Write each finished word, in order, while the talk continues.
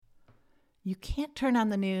You can't turn on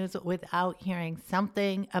the news without hearing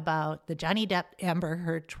something about the Johnny Depp Amber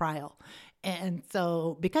Heard trial. And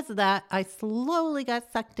so because of that, I slowly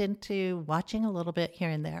got sucked into watching a little bit here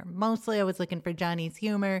and there. Mostly I was looking for Johnny's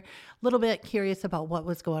humor, a little bit curious about what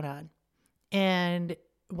was going on. And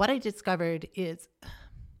what I discovered is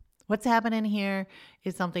what's happening here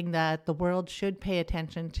is something that the world should pay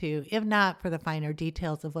attention to, if not for the finer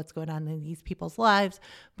details of what's going on in these people's lives,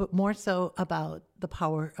 but more so about the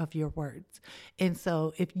power of your words. And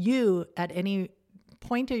so if you at any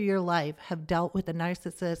point of your life have dealt with a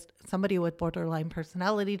narcissist, somebody with borderline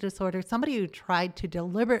personality disorder, somebody who tried to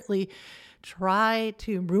deliberately try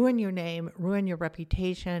to ruin your name, ruin your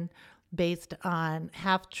reputation based on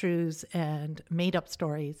half-truths and made-up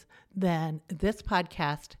stories, then this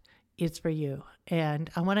podcast is for you. And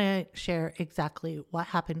I want to share exactly what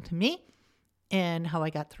happened to me and how I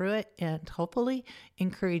got through it, and hopefully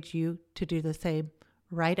encourage you to do the same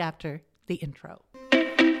right after the intro.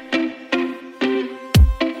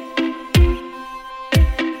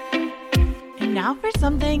 And now for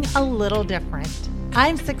something a little different.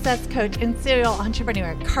 I'm success coach and serial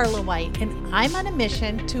entrepreneur Carla White, and I'm on a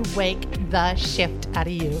mission to wake the shift out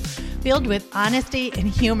of you. Filled with honesty and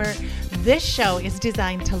humor, this show is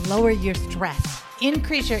designed to lower your stress,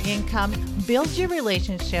 increase your income, build your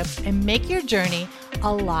relationships, and make your journey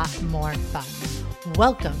a lot more fun.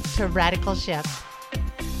 Welcome to Radical Shift.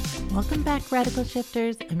 Welcome back, Radical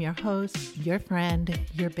Shifters. I'm your host, your friend,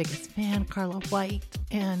 your biggest fan, Carla White,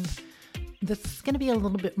 and this is going to be a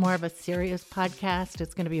little bit more of a serious podcast.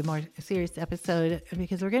 It's going to be a more serious episode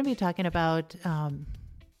because we're going to be talking about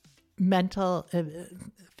mental,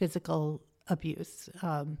 physical abuse.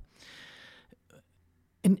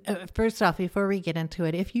 First off, before we get into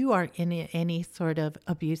it, if you are in any sort of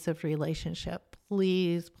abusive relationship,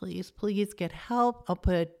 please get help. I'll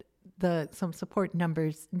put some support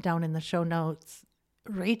numbers down in the show notes.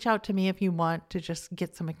 Reach out to me if you want to just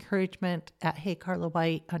get some encouragement at Hey Carla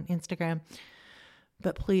White on Instagram,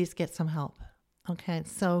 but please get some help. Okay,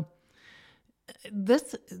 so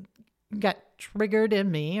this got triggered in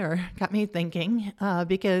me, or got me thinking,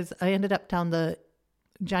 because I ended up down the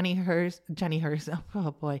Johnny Depp,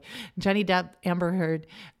 Amber Heard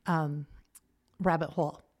rabbit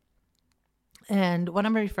hole. And what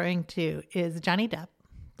I'm referring to is Johnny Depp,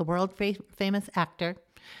 the world famous actor,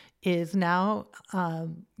 is now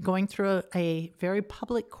going through a very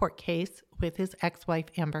public court case with his ex-wife,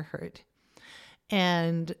 Amber Heard.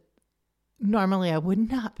 And normally I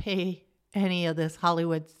would not pay any of this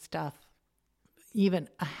Hollywood stuff even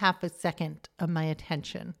a half a second of my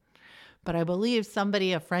attention. But I believe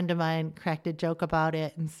a friend of mine, cracked a joke about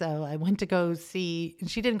it. And so I went to go see,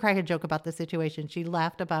 and she didn't crack a joke about the situation. She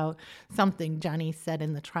laughed about something Johnny said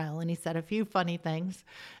in the trial, and he said a few funny things.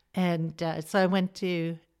 And so I went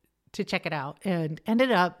to check it out and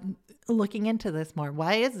ended up looking into this more.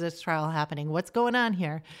 Why is this trial happening? What's going on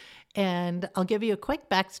here? And I'll give you a quick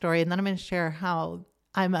backstory, and then I'm going to share how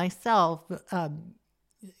I myself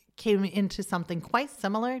came into something quite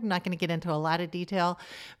similar. I'm not going to get into a lot of detail,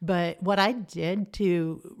 but what I did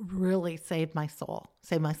to really save my soul,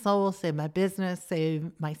 save my business,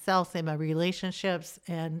 save myself, save my relationships.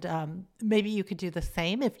 And maybe you could do the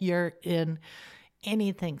same if you're in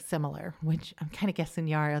anything similar, which I'm kind of guessing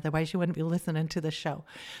you are, otherwise you wouldn't be listening to the show.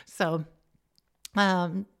 So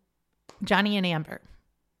Johnny and Amber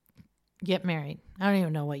get married. I don't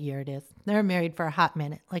even know what year it is. They're married for a hot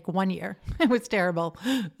minute, like 1 year. It was terrible.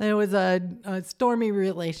 It was a stormy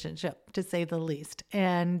relationship, to say the least.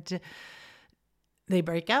 And they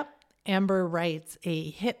break up. Amber writes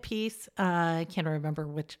a hit piece. I can't remember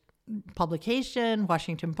which publication,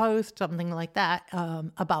 Washington Post, something like that,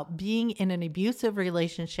 about being in an abusive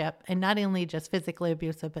relationship, and not only just physically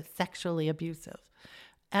abusive, but sexually abusive.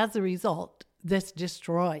 As a result, this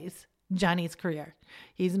destroys Johnny's career.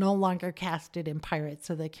 He's no longer casted in Pirates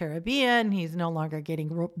of the Caribbean. He's no longer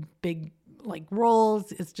getting big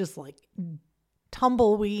roles. It's just like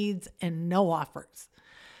tumbleweeds and no offers.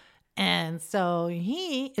 And so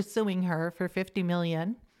he is suing her for $50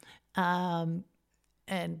 million. I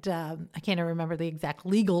can't even remember the exact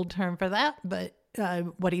legal term for that, but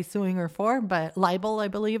what he's suing her for, but libel, I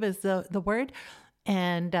believe, is the word.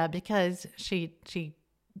 And because she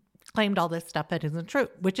claimed all this stuff that isn't true,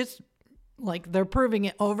 which is like they're proving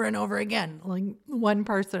it over and over again. Like one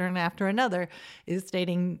person after another is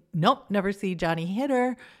stating, nope, never see Johnny hit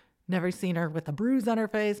her, never seen her with a bruise on her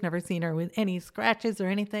face, never seen her with any scratches or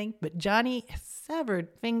anything. But Johnny, a severed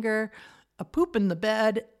finger, a poop in the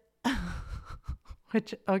bed,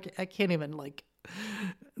 which, okay, I can't even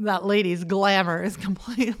that lady's glamour is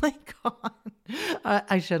completely gone.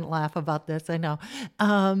 I shouldn't laugh about this, I know.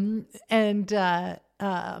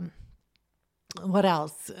 What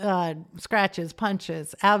else? Scratches,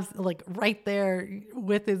 punches, like right there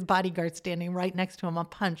with his bodyguard standing right next to him, a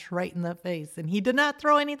punch right in the face. And he did not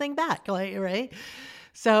throw anything back, like, right?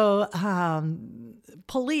 So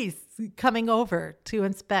police coming over to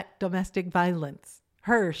inspect domestic violence,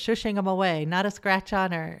 her shushing him away, not a scratch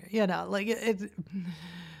on her, like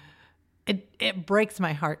it breaks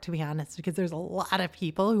my heart, to be honest, because there's a lot of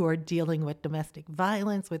people who are dealing with domestic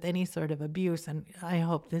violence, with any sort of abuse, and I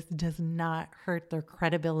hope this does not hurt their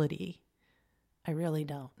credibility. I really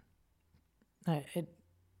don't. I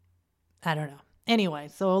don't know. Anyway,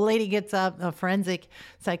 so a lady gets up, a forensic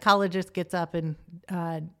psychologist gets up and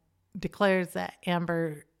declares that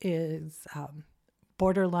Amber is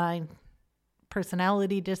borderline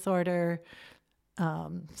personality disorder,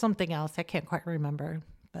 something else. I can't quite remember,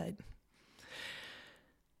 but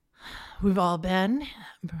we've all been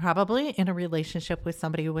probably in a relationship with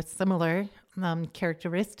somebody with similar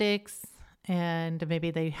characteristics, and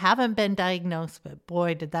maybe they haven't been diagnosed, but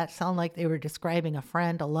boy, did that sound like they were describing a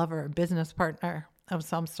friend, a lover, a business partner of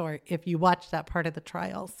some sort if you watch that part of the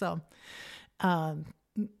trial. So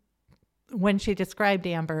when she described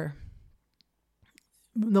Amber,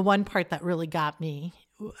 the one part that really got me,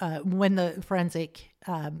 when the forensic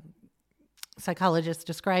psychologist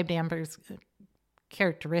described Amber's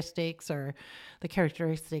characteristics, or the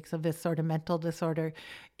characteristics of this sort of mental disorder,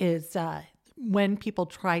 is when people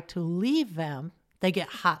try to leave them, they get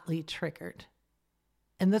hotly triggered.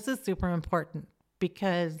 And this is super important,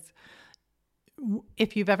 because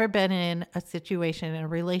if you've ever been in a situation, in a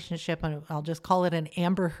relationship, and I'll just call it an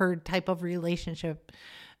Amber Heard type of relationship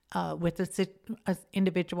with an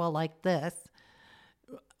individual like this,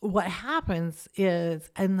 what happens is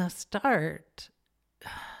in the start,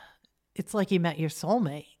 it's like you met your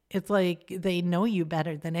soulmate. It's like they know you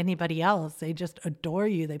better than anybody else. They just adore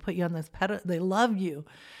you. They put you on this pedestal. They love you.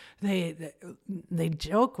 They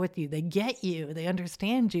joke with you. They get you. They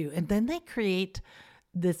understand you. And then they create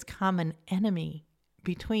this common enemy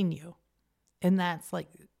between you. And that's like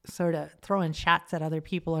sort of throwing shots at other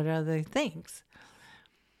people and other things.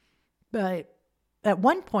 But at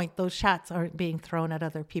one point, those shots aren't being thrown at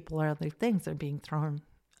other people or other things. They're being thrown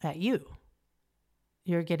at you.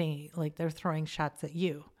 You're getting, like, they're throwing shots at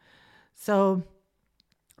you. So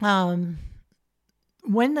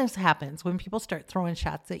when this happens, when people start throwing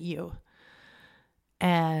shots at you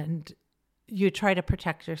and you try to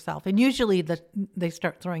protect yourself, and usually they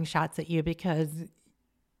start throwing shots at you because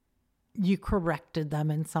you corrected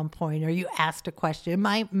them in some point, or you asked a question.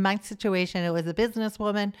 My situation, it was a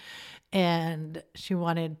businesswoman, and she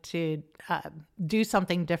wanted to do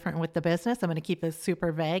something different with the business. I'm going to keep this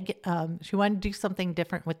super vague. She wanted to do something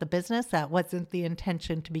different with the business. That wasn't the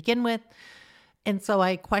intention to begin with. And so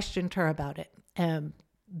I questioned her about it. And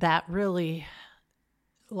that really,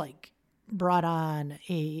 like, brought on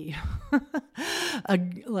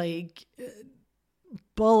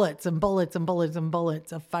bullets and bullets and bullets and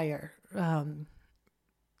bullets of fire.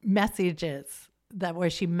 Messages that where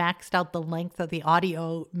she maxed out the length of the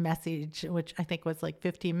audio message, which I think was like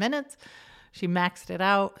 15 minutes. She maxed it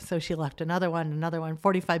out. So she left another one,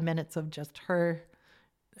 45 minutes of just her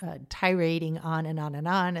tirading on and on and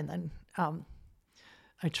on. And then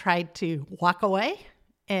I tried to walk away,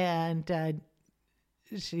 and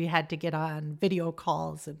she had to get on video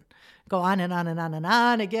calls and go on and on and on and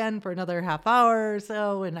on again for another half hour or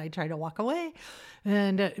so. And I tried to walk away,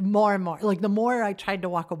 and more, like the more I tried to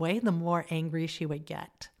walk away, the more angry she would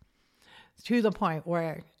get, to the point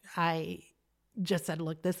where I just said,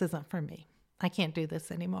 look, this isn't for me. I can't do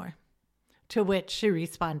this anymore. To which she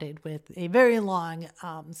responded with a very long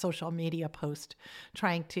social media post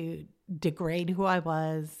trying to degrade who I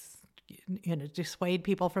was, dissuade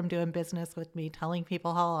people from doing business with me, telling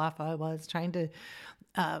people how off I was, trying to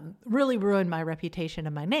really ruin my reputation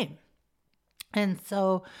and my name. And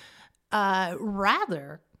so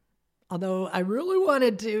although I really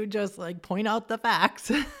wanted to just like point out the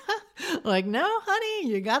facts, like, no, honey,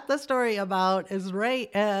 you got the story about as right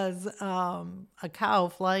as a cow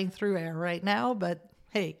flying through air right now. But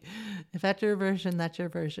hey, if that's your version, that's your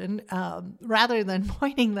version. Rather than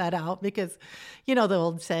pointing that out, because, the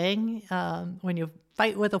old saying, when you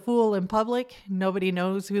fight with a fool in public, nobody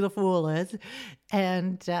knows who the fool is.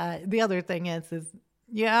 And the other thing is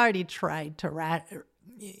you already tried to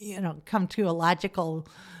come to a logical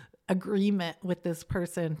agreement with this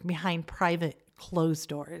person behind private closed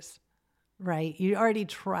doors, right? You already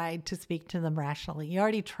tried to speak to them rationally. You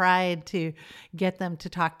already tried to get them to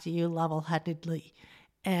talk to you level-headedly.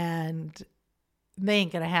 And they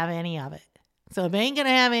ain't going to have any of it. So if they ain't going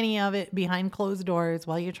to have any of it behind closed doors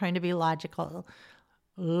while you're trying to be logical,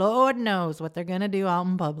 Lord knows what they're going to do out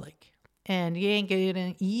in public. And you ain't going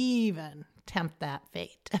to even tempt that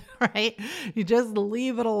fate, right? You just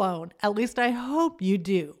leave it alone. At least I hope you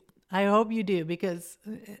do. I hope you do, because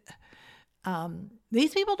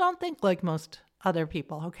these people don't think like most other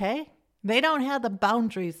people, okay? They don't have the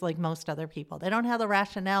boundaries like most other people. They don't have the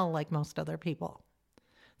rationale like most other people.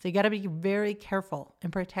 So you got to be very careful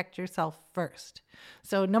and protect yourself first.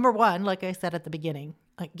 So number one, like I said at the beginning,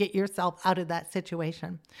 like get yourself out of that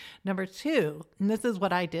situation. Number two, and this is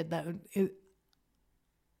what I did, that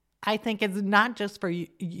I think it's not just for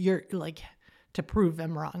you're like to prove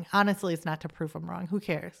them wrong. Honestly, it's not to prove them wrong. Who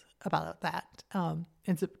cares about that?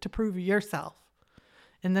 It's to prove yourself.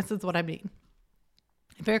 And this is what I mean.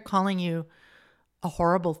 If they're calling you a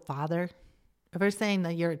horrible father, if they're saying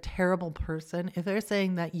that you're a terrible person, if they're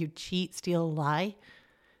saying that you cheat, steal, lie,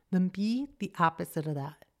 then be the opposite of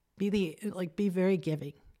that. Be very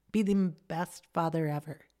giving. Be the best father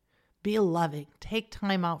ever. Be loving. Take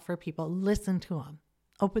time out for people. Listen to them.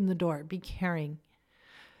 Open the door. Be caring.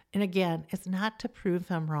 And again, it's not to prove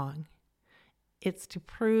them wrong. It's to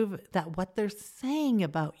prove that what they're saying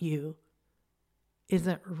about you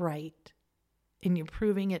isn't right. And you're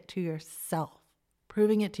proving it to yourself.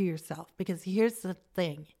 Proving it to yourself. Because here's the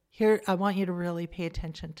thing. Here, I want you to really pay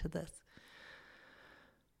attention to this.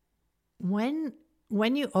 When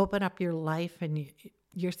you open up your life and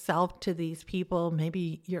yourself to these people,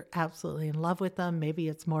 maybe you're absolutely in love with them. Maybe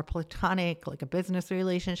it's more platonic, like a business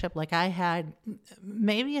relationship like I had.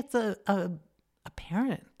 Maybe it's a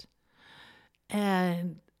parent.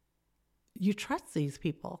 And you trust these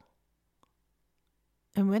people.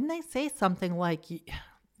 And when they say something like,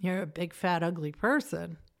 you're a big, fat, ugly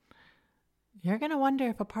person, you're going to wonder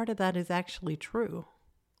if a part of that is actually true.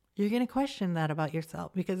 You're going to question that about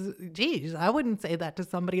yourself because, geez, I wouldn't say that to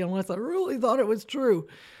somebody unless I really thought it was true.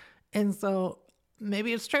 And so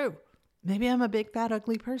maybe it's true. Maybe I'm a big, fat,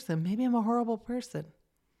 ugly person. Maybe I'm a horrible person.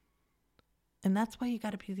 And that's why you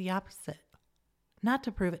got to be the opposite. Not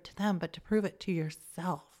to prove it to them, but to prove it to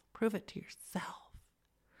yourself. Prove it to yourself.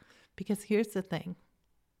 Because here's the thing.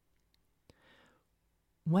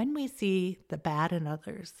 When we see the bad in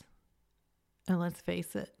others, and let's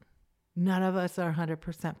face it, none of us are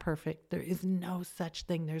 100% perfect. There is no such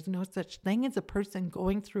thing. There's no such thing as a person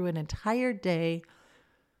going through an entire day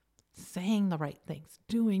saying the right things,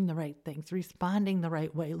 doing the right things, responding the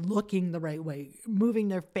right way, looking the right way, moving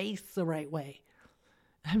their face the right way.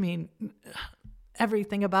 I mean,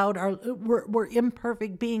 everything about we're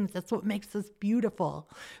imperfect beings. That's what makes us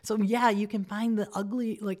beautiful. So yeah, you can find the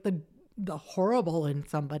ugly, like the horrible in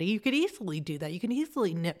somebody. You could easily do that. You can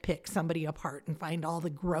easily nitpick somebody apart and find all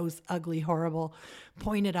the gross, ugly, horrible,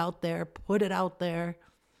 point it out there, put it out there,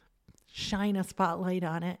 shine a spotlight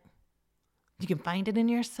on it. You can find it in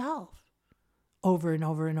yourself over and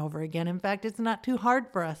over and over again. In fact, it's not too hard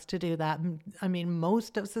for us to do that. I mean,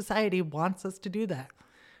 most of society wants us to do that.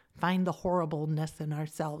 Find the horribleness in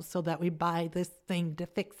ourselves so that we buy this thing to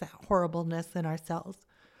fix that horribleness in ourselves.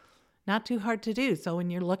 Not too hard to do. So when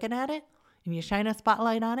you're looking at it and you shine a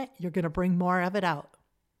spotlight on it, you're going to bring more of it out.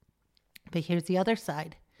 But here's the other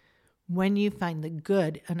side. When you find the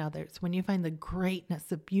good in others, when you find the greatness,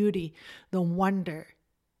 the beauty, the wonder,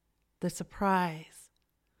 the surprise,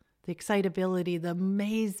 the excitability, the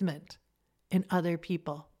amazement in other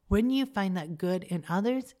people, when you find that good in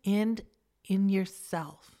others and in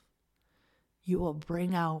yourself, you will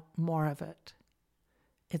bring out more of it.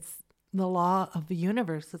 It's the law of the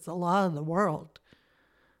universe. It's the law of the world.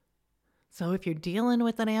 So if you're dealing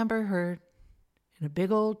with an Amber Heard and a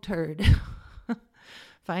big old turd,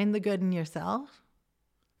 find the good in yourself.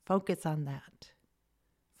 Focus on that.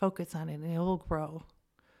 Focus on it and it will grow.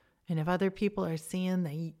 And if other people are seeing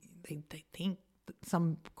they think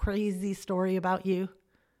some crazy story about you,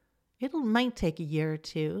 it might take a year or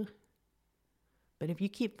two. But if you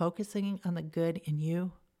keep focusing on the good in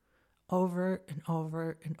you, over and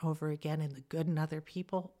over and over again, and the good in other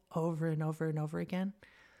people over and over and over again,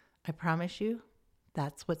 I promise you,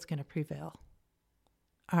 that's what's going to prevail.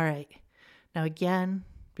 All right. Now, again,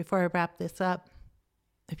 before I wrap this up,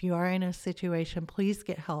 if you are in a situation, please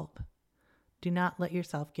get help. Do not let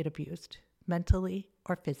yourself get abused, mentally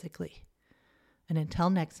or physically. And until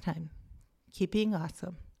next time, keep being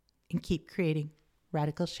awesome and keep creating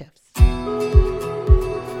radical shifts.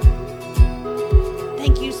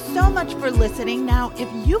 Thank you so much for listening. Now, if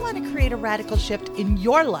you want to create a radical shift in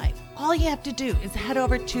your life, all you have to do is head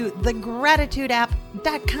over to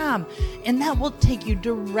thegratitudeapp.com, and that will take you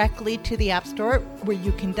directly to the App Store where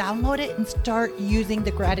you can download it and start using the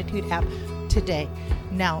Gratitude app today.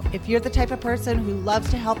 Now, if you're the type of person who loves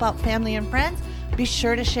to help out family and friends, be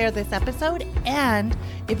sure to share this episode. And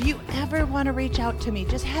if you ever want to reach out to me,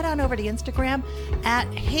 just head on over to Instagram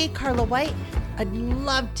at Hey Carla White. I'd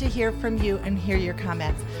love to hear from you and hear your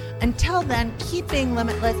comments. Until then, keep being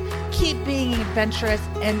limitless, keep being adventurous,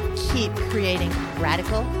 and keep creating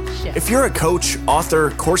radical shifts. If you're a coach,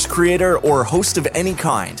 author, course creator, or host of any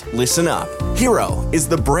kind, listen up. Hero is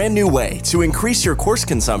the brand new way to increase your course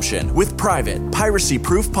consumption with private,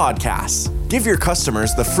 piracy-proof podcasts. Give your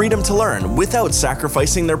customers the freedom to learn without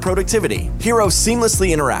sacrificing their productivity. Hero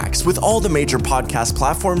seamlessly interacts with all the major podcast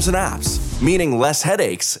platforms and apps, meaning less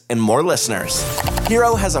headaches and more listeners.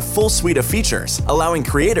 Hero has a full suite of features, allowing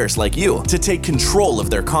creators like you to take control of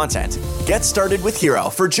their content. Get started with Hero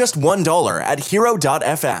for just $1 at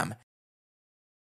hero.fm.